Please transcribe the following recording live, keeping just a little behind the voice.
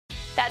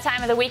That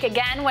time of the week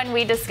again when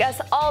we discuss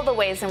all the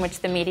ways in which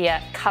the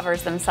media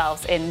covers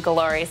themselves in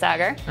glory,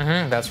 Saagar.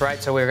 That's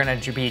right. So we're going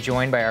to be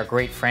joined by our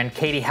great friend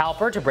Katie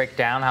Halper to break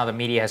down how the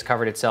media has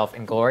covered itself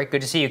in glory. Good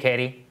to see you,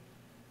 Katie.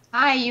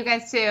 Hi, you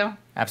guys too.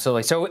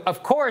 Absolutely. So,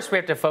 of course, we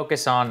have to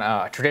focus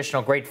on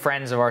traditional great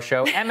friends of our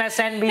show,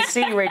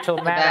 MSNBC, Rachel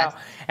Maddow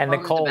and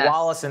Nicole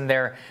Wallace, and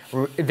their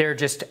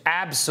just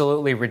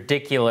absolutely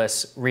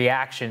ridiculous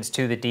reactions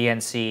to the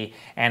DNC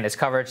and its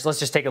coverage. Let's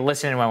just take a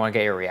listen, and I want to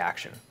get your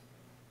reaction.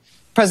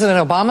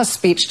 President Obama's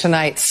speech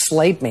tonight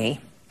slayed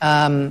me.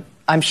 I'm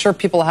sure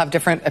people have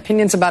different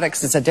opinions about it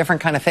because it's a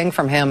different kind of thing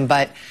from him,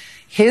 but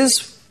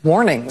his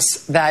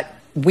warnings that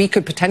we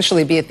could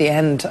potentially be at the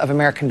end of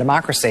American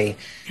democracy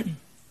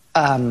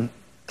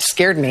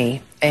scared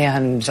me,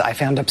 and I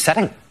found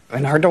upsetting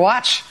and hard to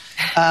watch,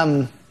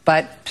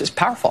 but just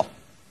powerful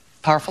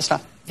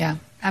stuff. Yeah.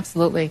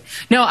 Absolutely.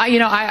 No,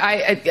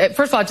 I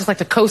first of all, I'd just like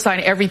to co-sign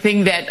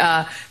everything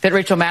that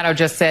Rachel Maddow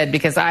just said,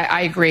 because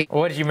I agree.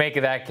 What did you make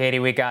of that, Katie?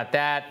 We got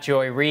that.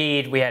 Joy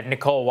Reid. We had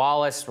Nicole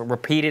Wallace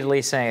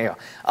repeatedly saying,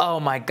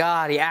 oh, my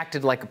God, he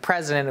acted like a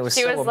president. It was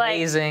so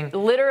amazing. Like,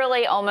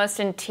 literally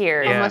almost in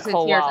tears. Yeah. Almost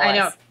in tears. I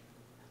know.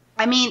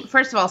 I mean,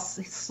 first of all,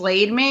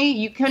 slayed me.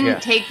 You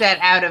couldn't take that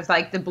out of,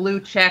 like, the blue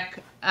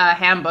check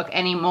handbook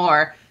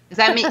anymore. Does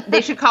that mean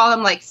they should call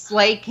him, like,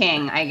 Slay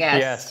King, I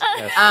guess?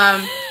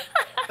 Yes.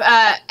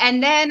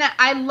 And then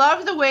I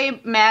love the way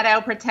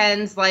Maddow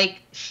pretends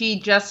like she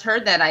just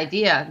heard that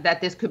idea that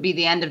this could be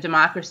the end of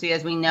democracy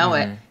as we know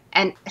it.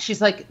 And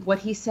she's like, what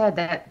he said,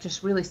 that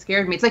just really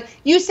scared me. It's like,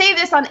 you say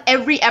this on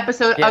every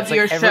episode of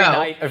your show.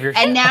 Night of your show.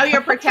 And now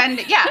you're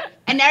pretending,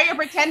 and now you're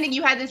pretending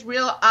you had this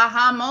real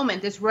aha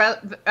moment, this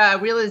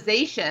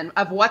realization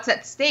of what's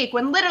at stake,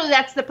 when literally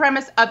that's the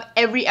premise of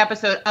every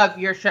episode of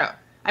your show.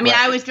 I mean,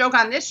 I always joke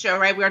on this show,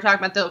 right? We were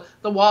talking about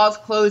the walls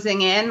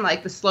closing in,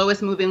 like the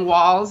slowest moving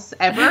walls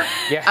ever.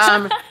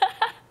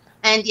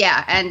 And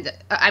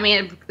I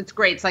mean, it's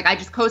great. It's like I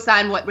just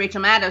co-sign what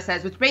Rachel Maddow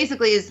says, which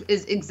basically is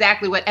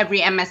exactly what every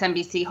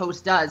MSNBC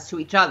host does to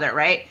each other,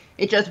 right?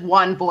 It's just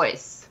one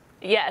voice.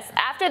 Yes.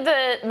 After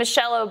the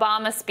Michelle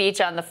Obama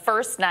speech on the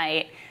first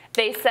night,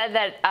 they said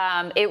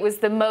that it was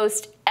the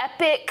most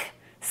epic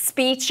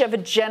speech of a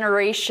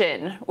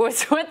generation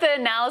was what the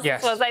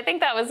analysis was. I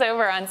think that was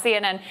over on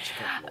CNN.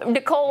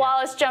 Nicole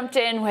Wallace jumped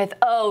in with,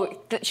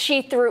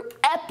 she threw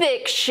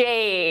epic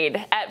shade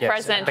at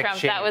President Trump.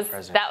 That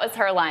was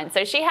her line.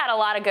 So she had a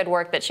lot of good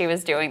work that she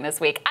was doing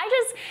this week. I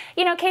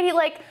just, Katie,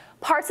 like,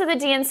 parts of the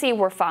DNC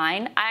were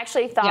fine. I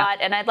actually thought,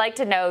 and I'd like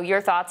to know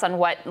your thoughts on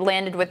what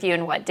landed with you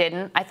and what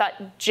didn't. I thought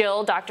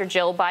Dr.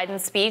 Jill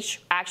Biden's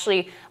speech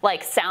actually,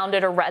 like,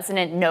 sounded a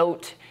resonant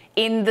note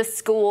in the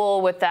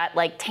school with that,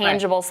 like,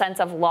 tangible sense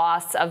of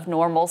loss of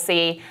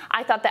normalcy.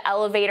 I thought the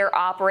elevator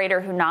operator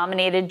who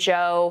nominated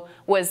Joe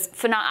was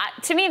phenomenal.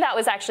 To me, that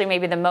was actually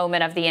maybe the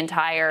moment of the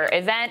entire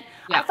event.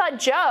 I thought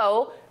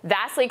Joe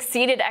vastly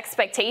exceeded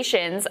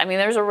expectations. I mean,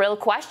 there's a real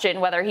question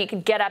whether he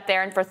could get up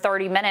there and for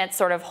 30 minutes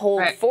sort of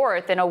hold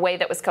forth in a way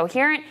that was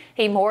coherent.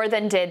 He more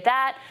than did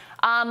that.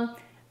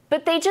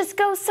 But they just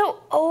go so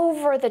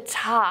over the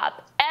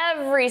top.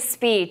 Every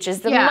speech is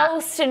the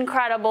most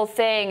incredible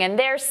thing, and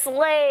they're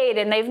slayed,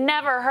 and they've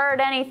never heard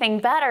anything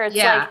better. It's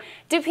like,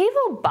 do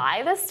people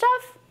buy this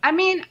stuff? I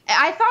mean,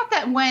 I thought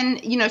that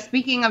when,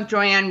 speaking of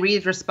Joyanne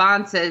Reid's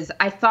responses,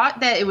 I thought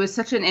that it was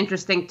such an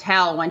interesting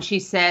tell when she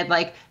said,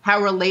 like,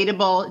 how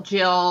relatable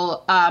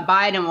Jill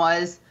Biden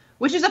was,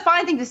 which is a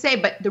fine thing to say,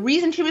 but the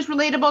reason she was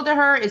relatable to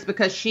her is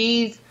because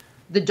she's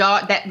the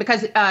dog,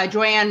 because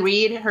Joyanne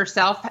Reid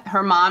herself,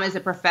 her mom is a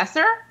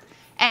professor.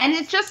 And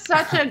it's just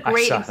such a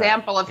great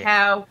example of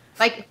how,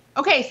 like,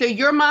 okay, so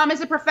your mom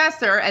is a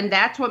professor, and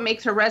that's what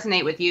makes her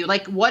resonate with you.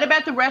 Like, what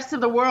about the rest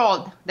of the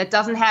world that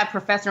doesn't have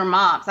professor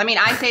moms? I mean,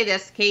 I say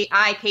this, Katie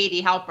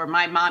Halper,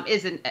 my mom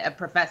isn't a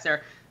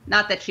professor.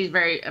 Not that she's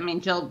very, I mean,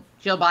 Jill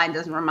Biden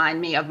doesn't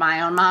remind me of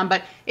my own mom,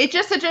 but it's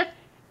just such a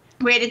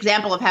great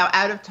example of how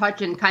out of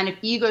touch and kind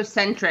of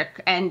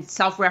egocentric and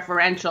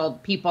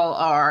self-referential people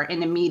are in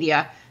the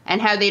media, and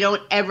how they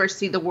don't ever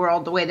see the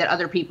world the way that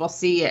other people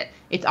see it.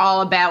 It's all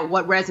about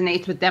what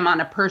resonates with them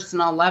on a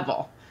personal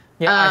level.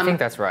 Yeah, I think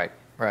that's right.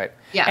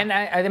 Yeah. And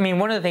I mean,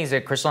 one of the things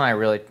that Krystal and I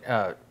really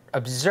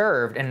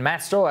observed, and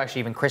Matt Stoll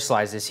actually even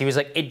crystallized this, he was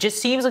like, it just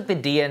seems like the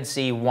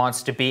DNC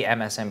wants to be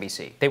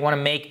MSNBC. They want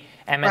to make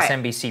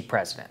MSNBC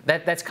president.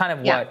 That's kind of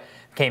what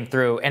came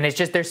through, and it's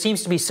just there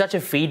seems to be such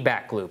a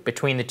feedback loop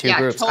between the two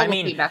groups. I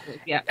mean, feedback loop,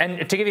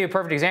 and to give you a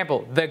perfect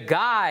example, the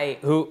guy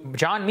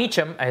John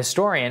Meacham, a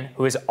historian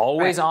who is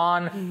always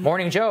on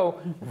Morning Joe,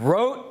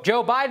 wrote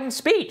Joe Biden's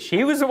speech.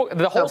 He was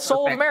the whole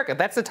soul of America.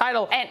 That's the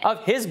title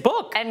of his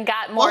book, and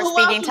got more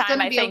speaking time,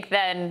 I think,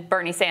 than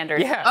Bernie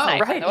Sanders.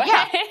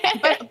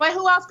 But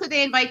who else could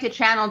they invite to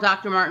channel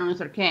Dr. Martin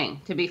Luther King?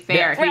 To be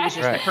fair, he was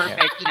just the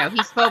perfect.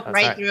 He spoke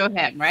right through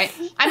him. Right.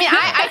 I mean,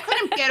 I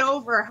couldn't get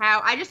over how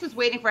I just was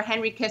waiting for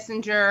Henry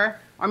Kissinger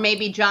or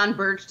maybe John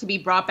Birch to be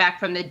brought back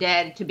from the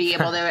dead to be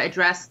able to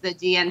address the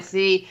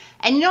DNC.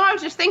 And I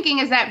was just thinking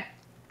is that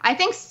I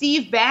think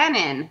Steve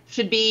Bannon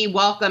should be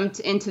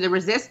welcomed into the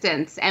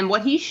resistance. And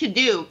what he should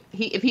do,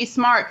 if he's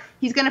smart,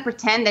 he's going to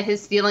pretend that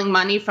he's stealing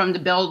money from the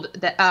Build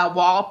the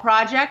Wall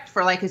project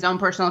for like his own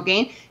personal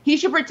gain. He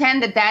should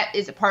pretend that that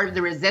is a part of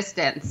the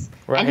resistance.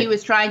 Right. And he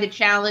was trying to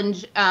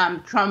challenge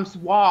Trump's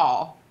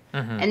wall.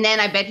 And then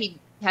I bet he'd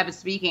have a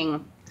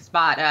speaking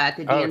spot at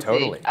the DNC. Oh,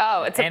 totally.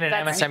 Oh, and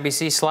an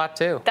MSNBC slot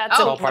too. That's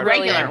a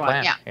regular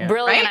one. Yeah.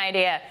 Brilliant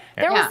idea.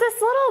 There was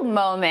this little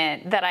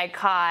moment that I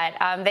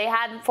caught. They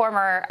had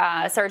former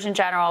Surgeon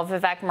General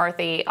Vivek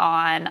Murthy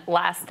on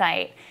last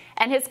night,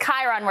 and his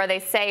chyron, where they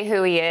say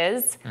who he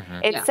is,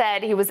 it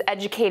said he was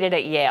educated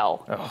at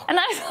Yale. And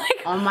I was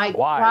like, oh my God.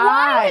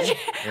 Why would you?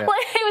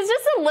 Like, it was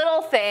just a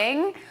little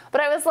thing,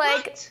 but I was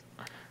like,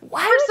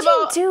 why would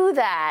you do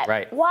that?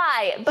 Right.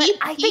 Why? But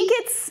I think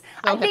it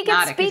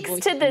speaks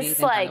to this,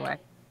 like,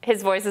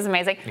 his voice is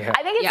amazing.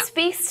 I think it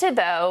speaks to,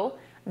 though,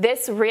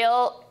 this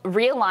real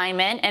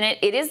realignment, and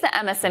it is the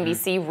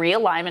MSNBC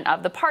realignment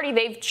of the party.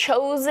 They've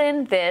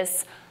chosen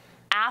this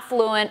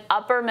affluent,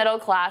 upper middle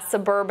class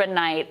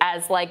suburbanite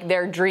as like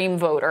their dream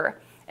voter.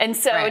 And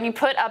so when you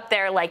put up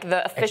there like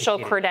the official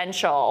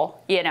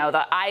credential, you know,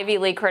 the Ivy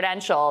League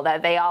credential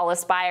that they all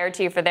aspire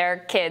to for their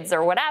kids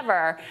or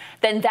whatever,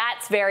 then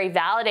that's very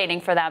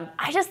validating for them.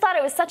 I just thought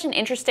it was such an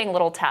interesting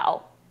little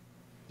tell.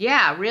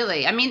 Yeah,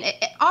 really. I mean,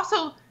 it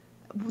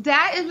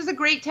was a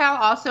great tell.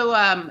 Also,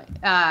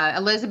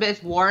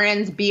 Elizabeth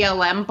Warren's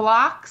BLM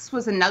blocks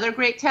was another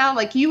great tell.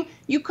 Like you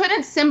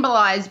couldn't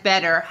symbolize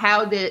better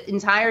how the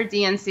entire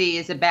DNC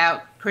is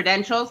about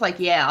credentials, like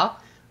Yale,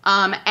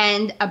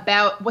 and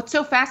about what's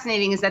so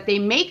fascinating is that they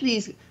make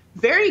these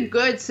very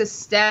good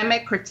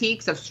systemic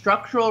critiques of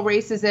structural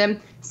racism,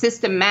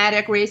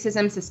 systemic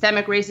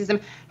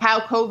racism, how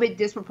COVID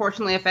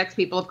disproportionately affects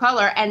people of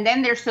color, and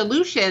then their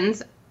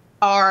solutions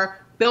are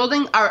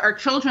building our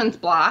children's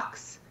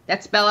blocks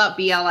that spell out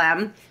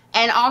BLM,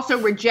 and also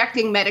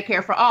rejecting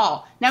Medicare for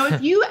all. Now, if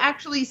you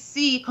actually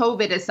see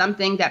COVID as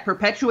something that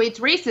perpetuates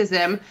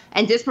racism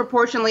and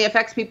disproportionately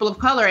affects people of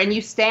color, and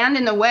you stand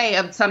in the way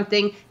of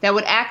something that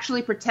would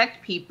actually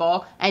protect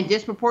people and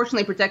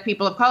disproportionately protect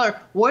people of color,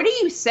 what are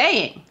you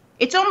saying?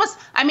 It's almost,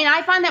 I mean,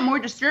 I find that more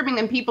disturbing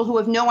than people who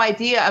have no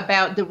idea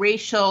about the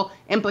racial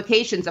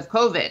implications of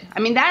COVID. I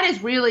mean, that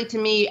is really, to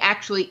me,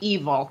 actually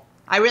evil.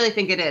 I really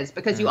think it is,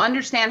 because you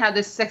understand how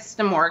this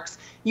system works.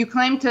 You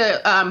claim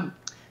to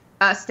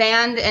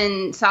stand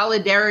in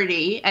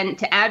solidarity and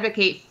to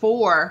advocate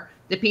for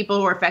the people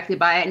who are affected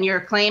by it. And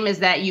your claim is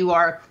that you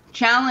are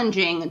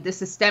challenging the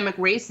systemic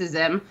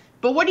racism.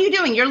 But what are you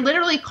doing? You're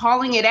literally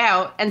calling it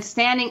out and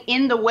standing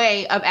in the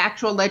way of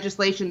actual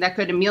legislation that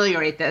could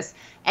ameliorate this.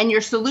 And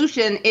your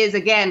solution is,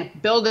 again,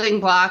 building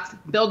blocks,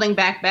 building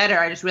back better.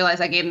 I just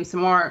realized I gave them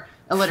some more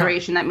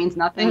alliteration that means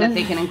nothing that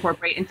they can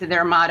incorporate into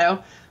their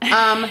motto.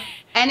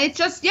 And it's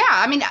just,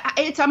 I mean,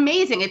 it's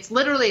amazing. It's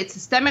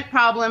systemic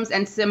problems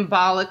and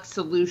symbolic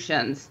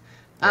solutions.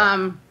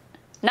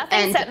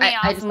 Nothing set me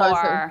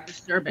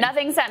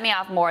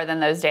off more than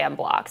those damn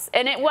blocks.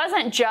 And it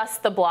wasn't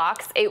just the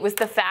blocks. It was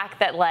the fact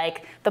that,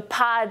 like, the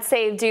Pod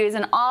Save Dues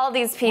and all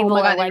these people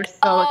are like,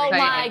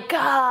 my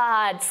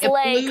God,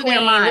 Slay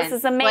Queen, this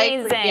is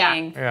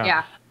amazing.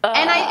 Yeah.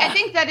 And I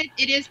think that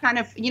it is kind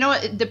of, you know,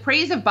 the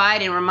praise of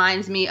Biden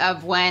reminds me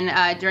of when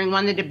during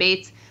one of the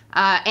debates,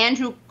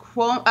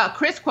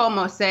 Chris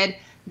Cuomo said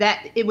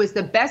that it was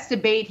the best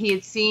debate he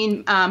had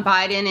seen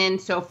Biden in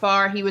so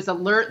far. He was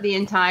alert the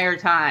entire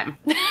time.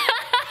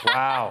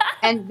 Wow.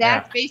 And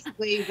that's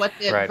basically what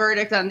the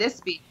verdict on this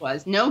speech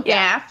was. No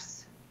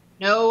gaffes,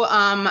 no,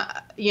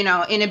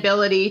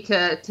 inability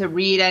to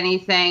read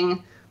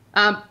anything.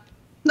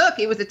 Look,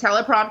 it was a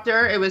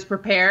teleprompter. It was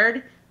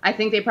prepared. I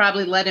think they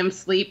probably let him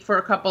sleep for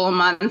a couple of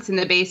months in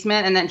the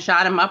basement and then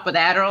shot him up with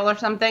Adderall or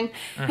something.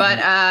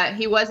 But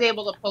he was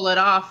able to pull it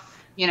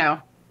off, you know.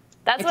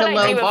 That's what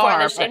I do before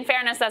the show. In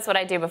fairness, that's what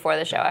I do before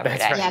the show every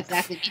day. Right. Yeah,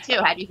 exactly. Me too.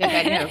 How do you think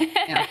I do?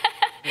 Yeah.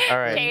 All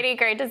right. Katie,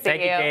 great to see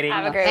Thank you, Katie.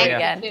 Have a great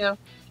weekend. Thank you. All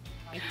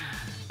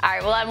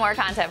right, we'll have more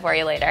content for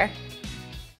you later.